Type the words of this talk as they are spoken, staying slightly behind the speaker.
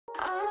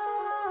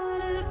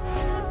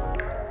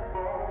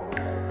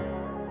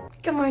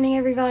Good morning,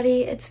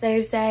 everybody. It's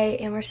Thursday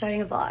and we're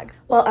starting a vlog.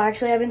 Well,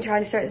 actually, I've been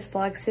trying to start this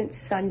vlog since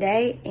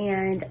Sunday,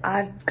 and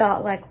I've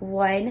got like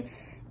one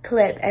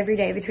clip every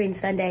day between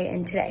Sunday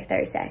and today,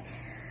 Thursday.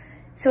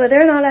 So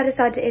whether or not I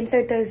decide to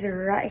insert those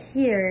right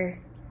here,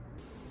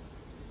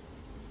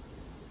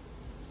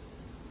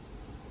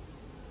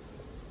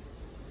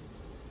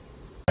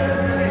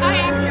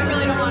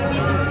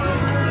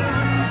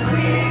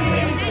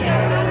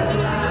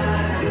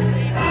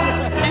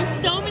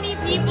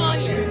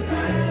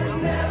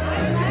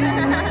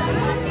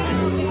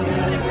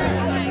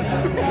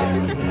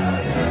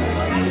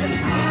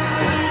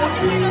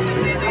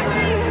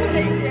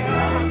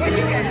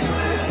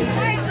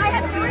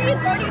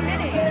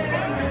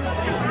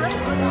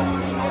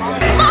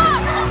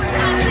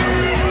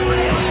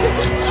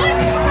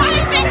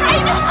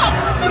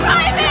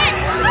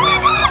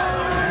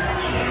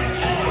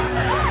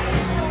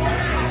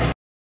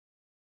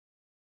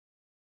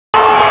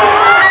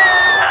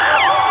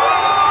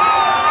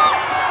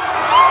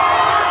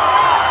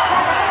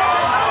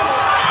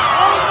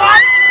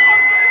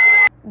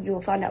 you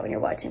will find out when you're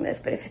watching this,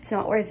 but if it's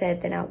not worth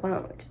it, then I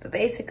won't. But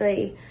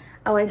basically,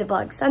 I wanted to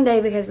vlog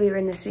Sunday because we were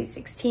in the Sweet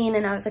 16,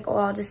 and I was like, oh,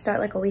 I'll just start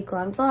like a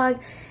week-long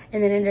vlog,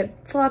 and then ended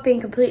up flopping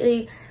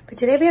completely. But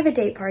today we have a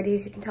date party,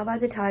 as you can tell by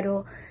the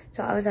title.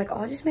 So I was like,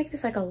 I'll just make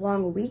this like a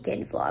long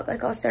weekend vlog.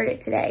 Like, I'll start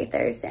it today,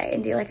 Thursday,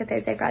 and do like a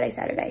Thursday, Friday,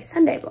 Saturday,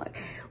 Sunday vlog,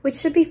 which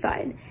should be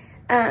fun.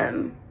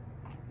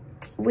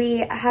 We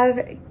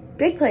have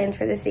big plans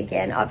for this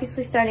weekend.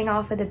 Obviously, starting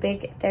off with a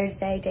big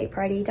Thursday date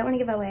party. Don't want to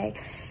give away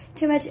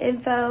too much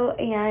info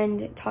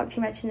and talk too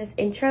much in this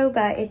intro,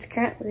 but it's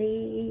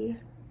currently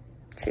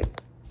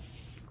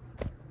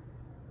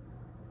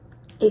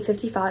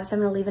 8:55, so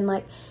I'm gonna leave in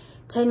like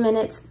 10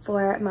 minutes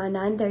for my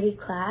 9:30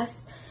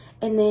 class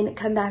and then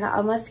come back. I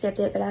almost skipped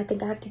it, but I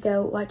think I have to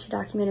go watch a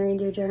documentary and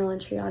do a journal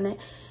entry on it.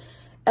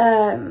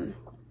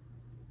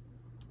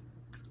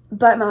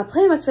 But my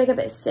plan was to wake up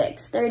at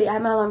 6:30. I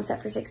had my alarm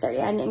set for 6:30.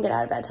 I didn't get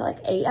out of bed till like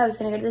 8. I was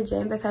gonna go to the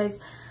gym because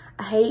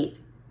I hate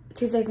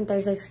Tuesdays and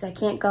Thursdays because I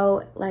can't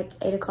go like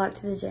 8 o'clock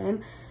to the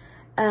gym.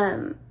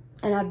 And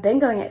I've been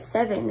going at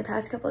 7 the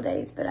past couple of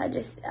days, but I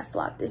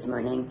flopped this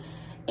morning,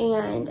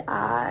 and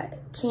I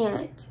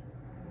can't,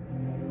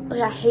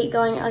 like, I hate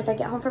going, like, I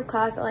get home from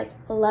class at like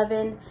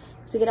 11,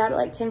 so we get out at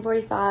like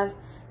 10:45,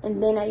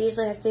 and then I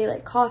usually have to do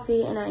like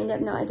coffee, and I end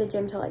up not at the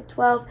gym till like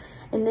 12,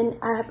 and then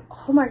I have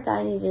homework that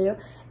I need to do,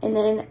 and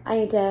then I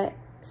need to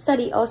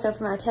study also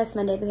for my test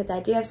Monday because I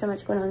do have so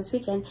much going on this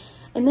weekend.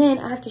 And then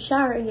I have to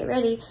shower and get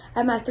ready. I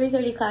have my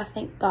 3:30 class,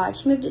 thank God.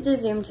 She moved it to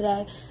Zoom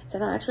today, so I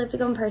don't actually have to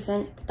go in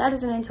person, but that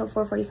isn't until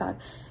 4:45.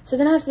 So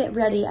then I have to get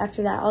ready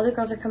after that. All the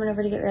girls are coming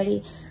over to get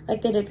ready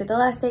like they did for the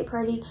last date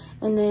party,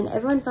 and then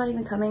everyone's not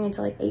even coming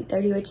until like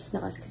 8:30, which is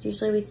nice because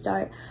usually we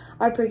start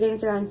our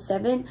pre-games around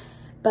 7,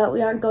 but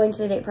we aren't going to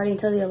the date party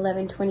until the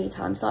 11:20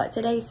 time slot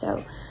today,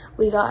 so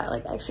we got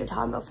like extra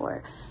time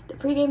before the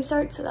pregame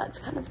starts, so that's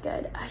kind of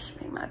good. I should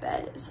make my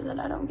bed so that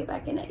I don't get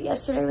back in it.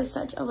 Yesterday was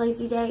such a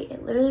lazy day.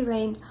 It literally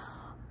rained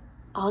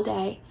all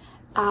day.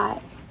 I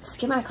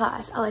skipped my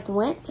class. I like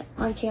went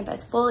on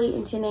campus fully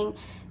intending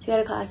to go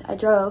to class. I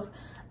drove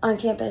on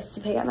campus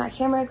to pick up my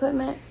camera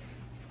equipment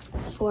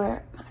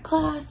for my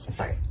class,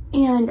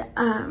 and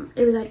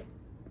it was like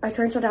a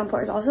torrential downpour.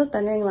 It was also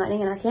thundering,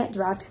 lightning, and I can't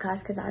drive to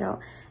class because I don't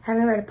have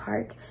anywhere to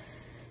park.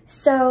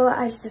 So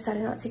I just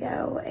decided not to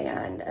go,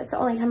 and it's the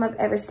only time I've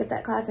ever skipped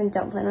that class and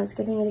don't plan on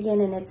skipping it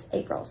again, and it's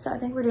April, so I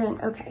think we're doing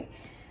okay.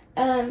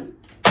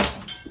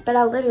 But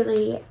I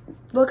literally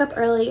woke up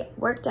early,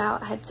 worked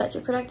out, had such a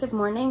productive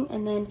morning,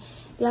 and then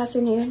the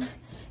afternoon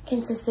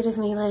consisted of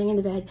me laying in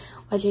the bed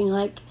watching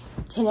like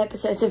 10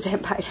 episodes of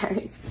Vampire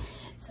Diaries.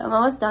 So I'm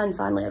almost done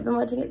finally. I've been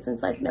watching it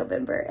since like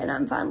November, and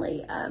I'm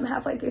finally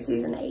halfway through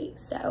season 8,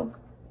 so.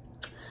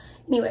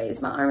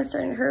 Anyways, my arm is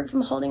starting to hurt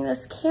from holding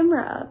this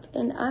camera up,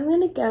 and I'm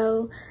gonna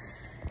go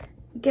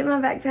get my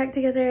backpack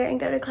together and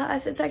go to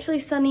class. It's actually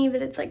sunny,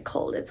 but it's like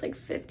cold. It's like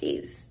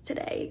 50s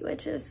today,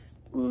 which is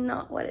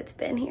not what it's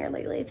been here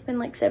lately. It's been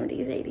like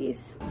 70s,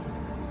 80s.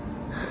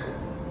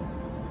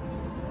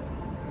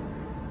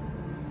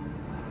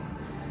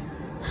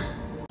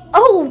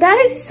 Oh, that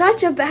is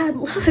such a bad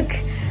look.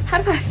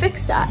 How do I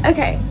fix that?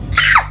 Okay.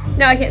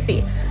 No, I can't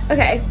see.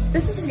 Okay,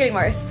 this is just getting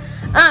worse.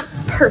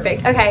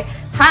 Perfect. Okay.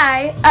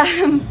 Hi.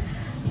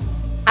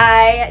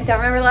 I don't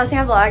remember the last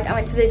time I vlogged. I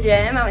went to the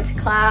gym. I went to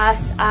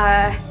class.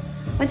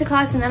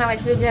 And then I went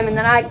to the gym, and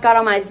then I got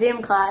on my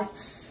Zoom class.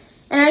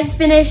 And I just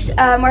finished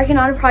working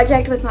on a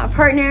project with my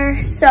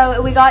partner.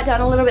 So we got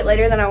done a little bit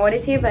later than I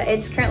wanted to, but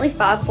it's currently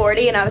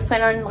 5:40, and I was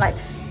planning on like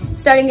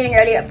starting getting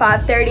ready at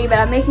 5:30, but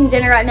I'm making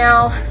dinner right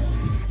now.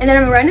 And then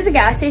I'm gonna run to the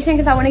gas station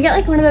because I want to get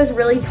like one of those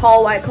really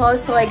tall White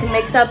Claws to like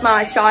mix up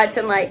my shots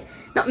and like,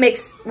 not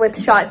mix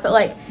with shots, but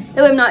like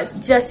that way I'm not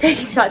just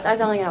taking shots. I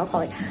sound like an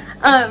alcoholic.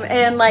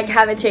 And like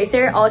have a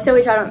chaser also,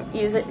 which I don't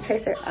use a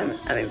chaser.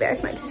 I'm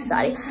embarrassment to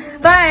society.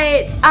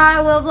 But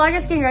I will vlog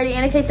us getting ready.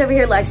 Anna Kate's over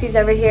here, Lexi's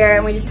over here,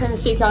 and we just turned the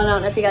speaker on. I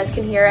don't know if you guys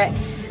can hear it,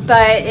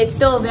 but it's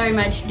still very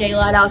much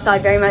daylight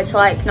outside, very much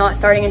like not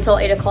starting until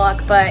 8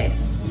 o'clock, but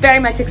very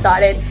much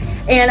excited.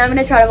 And I'm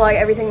gonna try to vlog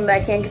everything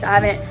that I can because I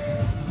haven't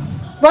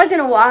vlogged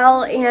in a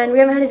while and we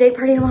haven't had a date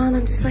party in a while and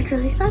I'm just like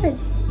really excited.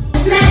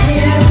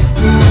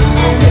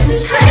 And this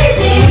is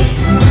crazy,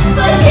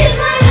 but here's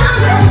my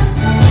number,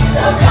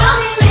 so call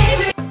me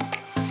maybe.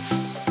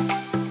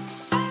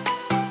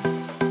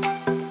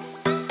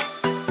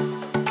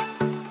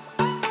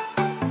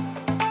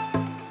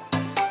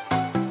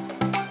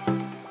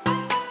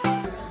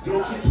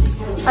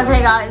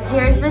 Okay guys,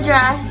 here's the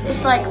dress.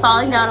 It's like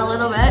falling down a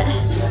little bit,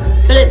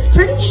 but it's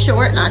pretty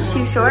short, not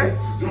too short,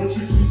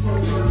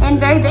 and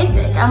very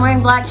basic. I'm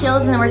wearing black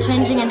heels and then we're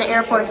changing into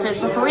Air Forces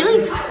before we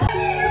leave.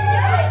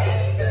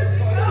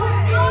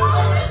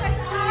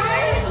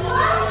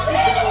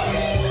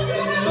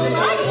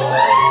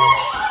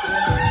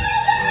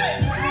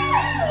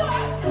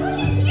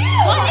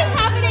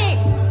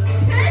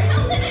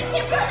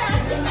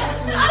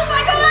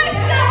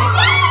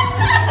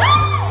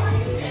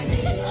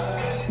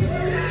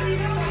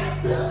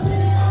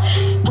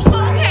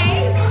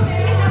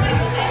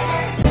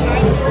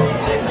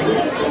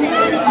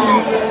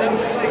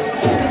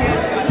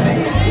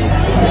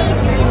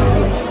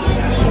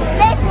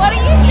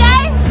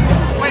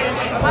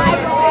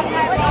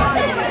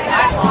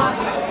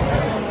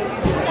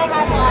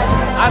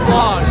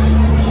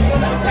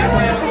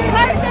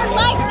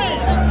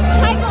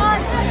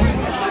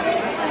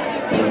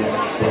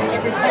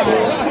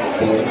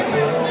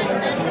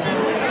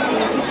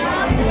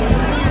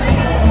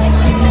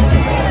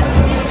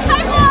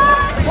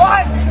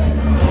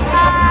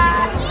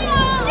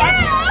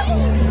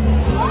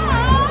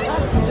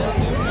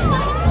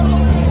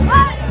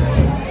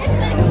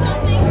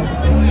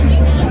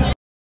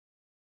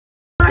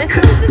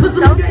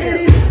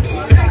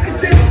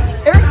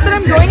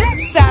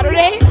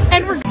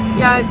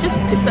 Yeah, just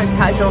a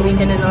casual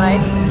weekend in LA.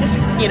 Just,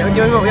 you know,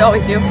 doing what we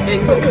always do.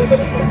 Getting cooked.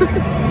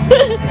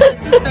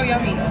 This is so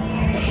yummy.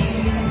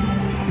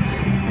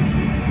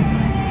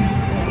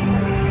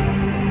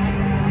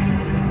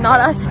 Not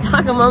us to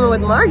talk a moment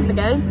with Marks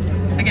again.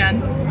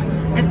 Again.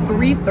 At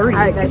 3:30.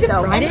 Alright guys,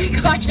 so Friday? Oh my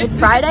gosh, it's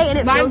Friday and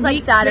it feels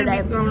like Saturday.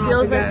 It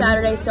feels like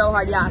Saturday so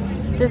hard, yeah.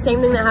 It's the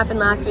same thing that happened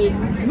last week.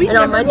 And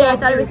on Monday I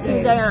thought it was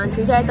Tuesday, and on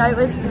Tuesday I thought it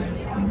was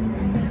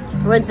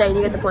Wednesday, and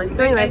you get the point.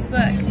 So anyways,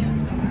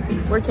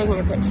 we're taking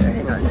a picture.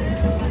 Hang on.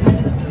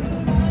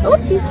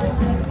 Oopsies.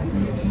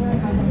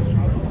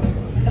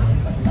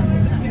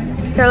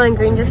 Caroline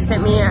Green just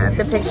sent me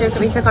the pictures that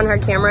we took on her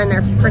camera, and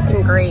they're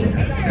freaking great.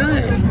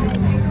 Good.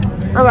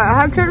 Okay,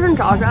 I have church in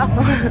Tasha.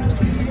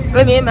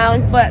 With me and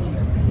Madeline split.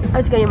 I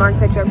was getting a Mark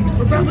picture.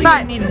 We're probably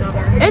gonna need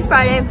another. It's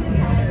Friday.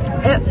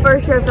 It for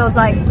sure feels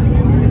like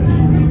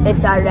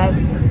it's Saturday.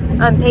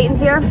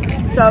 Peyton's here.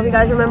 So if you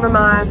guys remember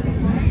my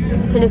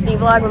Tennessee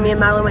vlog when me and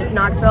Madeline went to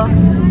Knoxville.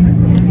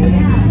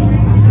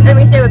 And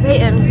we stayed with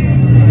Peyton.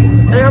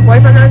 And her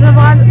boyfriend that was in the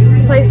vlog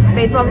plays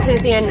baseball for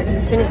Tennessee,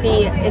 and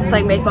Tennessee is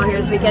playing baseball here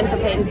this weekend, so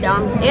Peyton's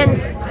down. And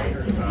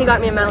he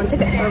got me and Madeline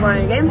tickets, so we're going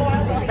to the game.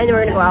 And then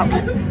we're gonna go out.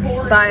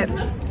 But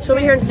she'll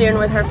be here soon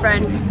with her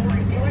friend.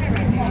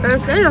 They're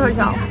staying in a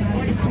hotel.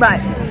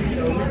 But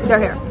they're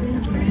here.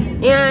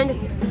 And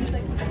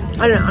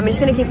I don't know, I'm just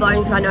gonna keep vlogging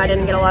because I know I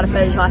didn't get a lot of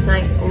footage last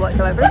night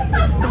whatsoever.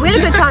 But we had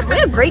a good time. We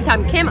had a great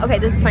time. Kim, okay,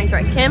 this is a funny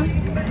story. Kim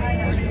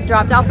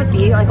dropped off a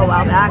fee like a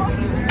while back.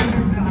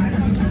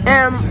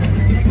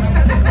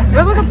 We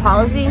have like a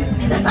policy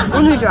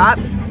when we drop.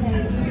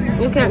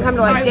 You can't come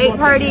to like date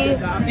parties.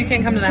 You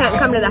can't come to the house. Can't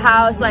come to the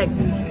house. Like,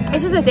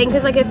 it's just a thing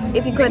because like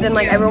if you could, then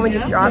like everyone would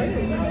just drop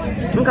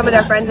and come with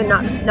their friends and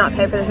not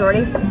pay for the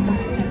sorority.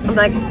 I'm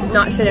like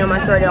not shitting on my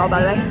sorority at all,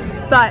 by the way.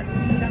 But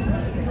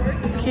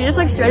she just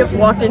like straight up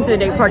walked into the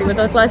date party with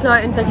us last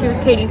night and said she was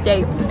Katie's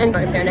date. And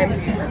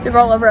the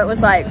girl over it was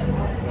like,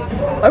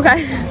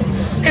 okay.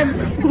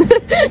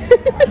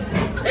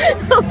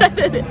 I'll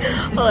edit it.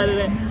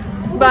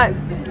 But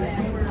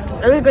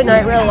it was a good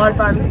night. We had a lot of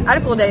fun. I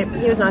had a cool date.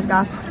 He was a nice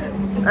guy.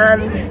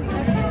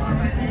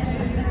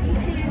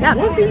 Yeah.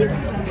 Was he?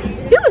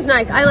 He was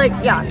nice. I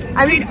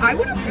mean, I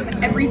went up to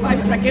him every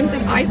 5 seconds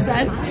and I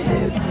said,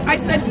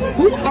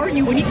 who are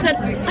you? And he said,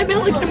 I'm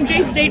Alex, I'm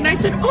Jade's date. And I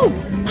said, oh,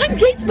 I'm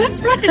Jade's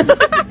best friend.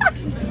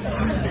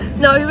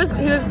 No, he was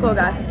a cool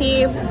guy.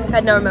 He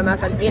had never met my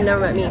friends. He had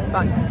never met me.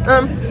 But,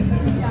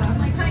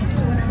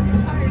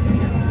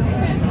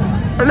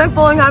 I'm like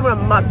fully having a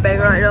mukbang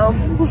right now.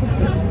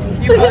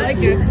 You like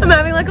it? I'm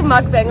having like a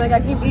mukbang. Like I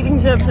keep eating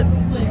chips.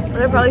 And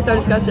they're probably so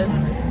disgusting.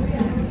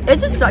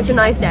 It's just such a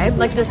nice day.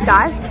 Like the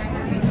sky,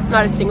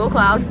 not a single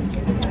cloud.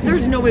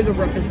 There's no way the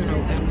roof isn't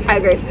open. I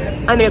agree.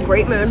 I'm in a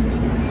great mood.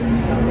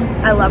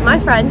 I love my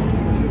friends.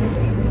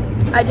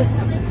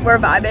 We're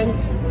vibing.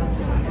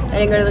 I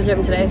didn't go to the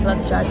gym today, so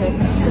that's strategy.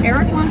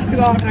 Eric wants to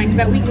go out and I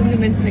bet we can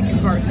convince Nick and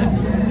Carson.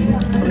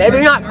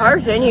 Maybe not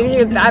Carson. He was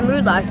in a bad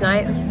mood last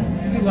night.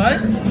 What?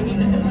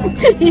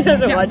 He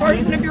doesn't watch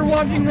Carson, if you're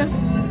watching this.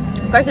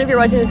 Carson, if you're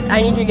watching this,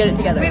 I need you to get it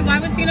together. Wait, why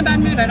was he in a bad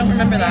mood? I don't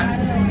remember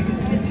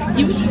that.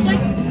 He was just like...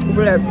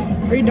 Blurb.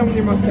 Are you done with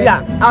your mukbang?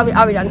 Yeah,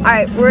 I'll be done. All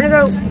right, we're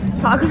gonna go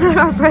talk about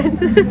our friends.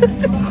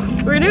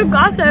 We're gonna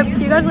gossip.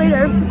 See you guys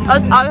later.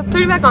 I'll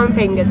put it back on when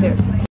Peyton gets here.